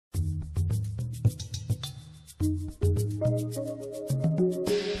Thank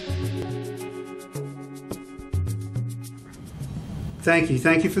you.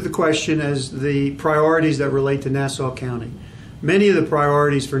 Thank you for the question. As the priorities that relate to Nassau County. Many of the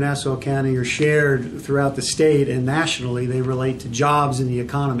priorities for Nassau County are shared throughout the state and nationally. They relate to jobs and the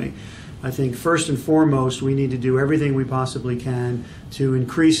economy. I think first and foremost we need to do everything we possibly can to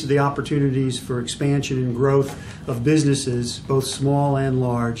increase the opportunities for expansion and growth of businesses, both small and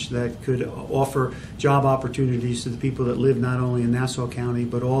large, that could offer job opportunities to the people that live not only in Nassau County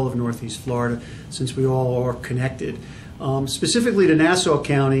but all of Northeast Florida, since we all are connected. Specifically to Nassau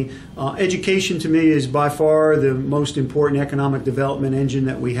County, education to me is by far the most important economic development engine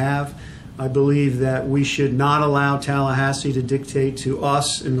that we have. I believe that we should not allow Tallahassee to dictate to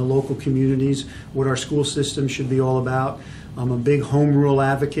us in the local communities what our school system should be all about. I'm a big home rule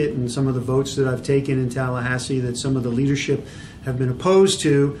advocate, and some of the votes that I've taken in Tallahassee that some of the leadership have been opposed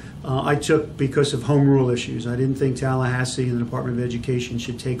to, I took because of home rule issues. I didn't think Tallahassee and the Department of Education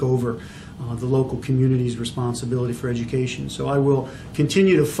should take over the local community's responsibility for education. So I will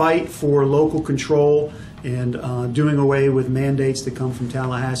continue to fight for local control and doing away with mandates that come from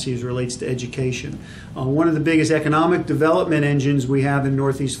Tallahassee as relates to education. One of the biggest economic development engines we have in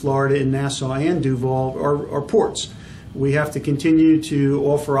Northeast Florida, in Nassau and Duval, are ports. We have to continue to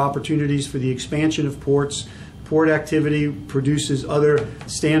offer opportunities for the expansion of ports. Port activity produces other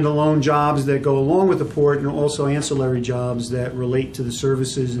standalone jobs that go along with the port, and also ancillary jobs that relate to the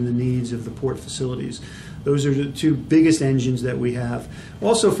services and the needs of the port facilities. Those are the two biggest engines that we have.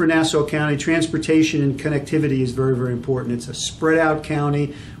 Also for Nassau County, transportation and connectivity is very, very important. It's a spread out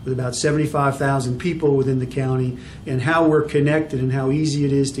county with about 75,000 people within the county, and how we're connected and how easy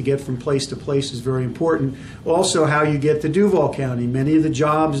it is to get from place to place is very important. Also how you get to Duval County. Many of the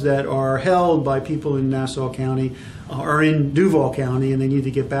jobs that are held by people in Nassau County are in Duval County, and they need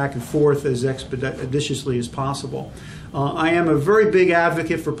to get back and forth as expeditiously as possible. I am a very big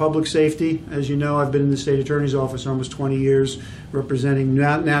advocate for public safety. As you know, I've been in the State Attorney's Office almost 20 years, representing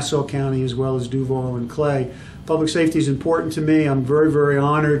Nassau County as well as Duval and Clay. Public safety is important to me. I'm very, very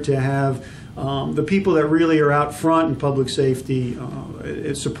honored to have the people that really are out front in public safety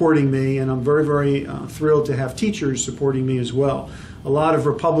supporting me, and I'm very, very thrilled to have teachers supporting me as well. A lot of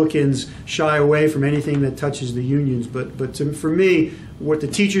Republicans shy away from anything that touches the unions, but for me, what the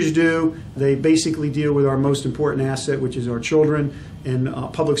teachers do, they basically deal with our most important asset, which is our children, and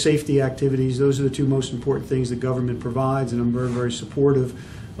public safety activities. Those are the two most important things that government provides, and I'm very, very supportive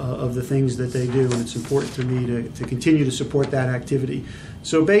of the things that they do, and it's important to me to continue to support that activity.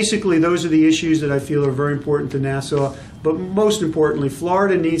 So basically, those are the issues that I feel are very important to Nassau. But most importantly,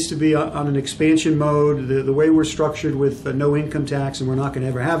 Florida needs to be on an expansion mode. The way we're structured with no income tax, and we're not going to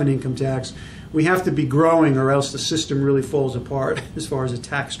ever have an income tax, we have to be growing, or else the system really falls apart as far as a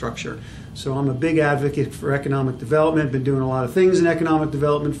tax structure. So I'm a big advocate for economic development, been doing a lot of things in economic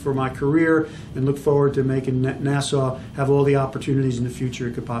development for my career, and look forward to making Nassau have all the opportunities in the future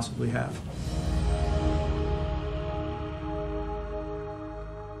it could possibly have.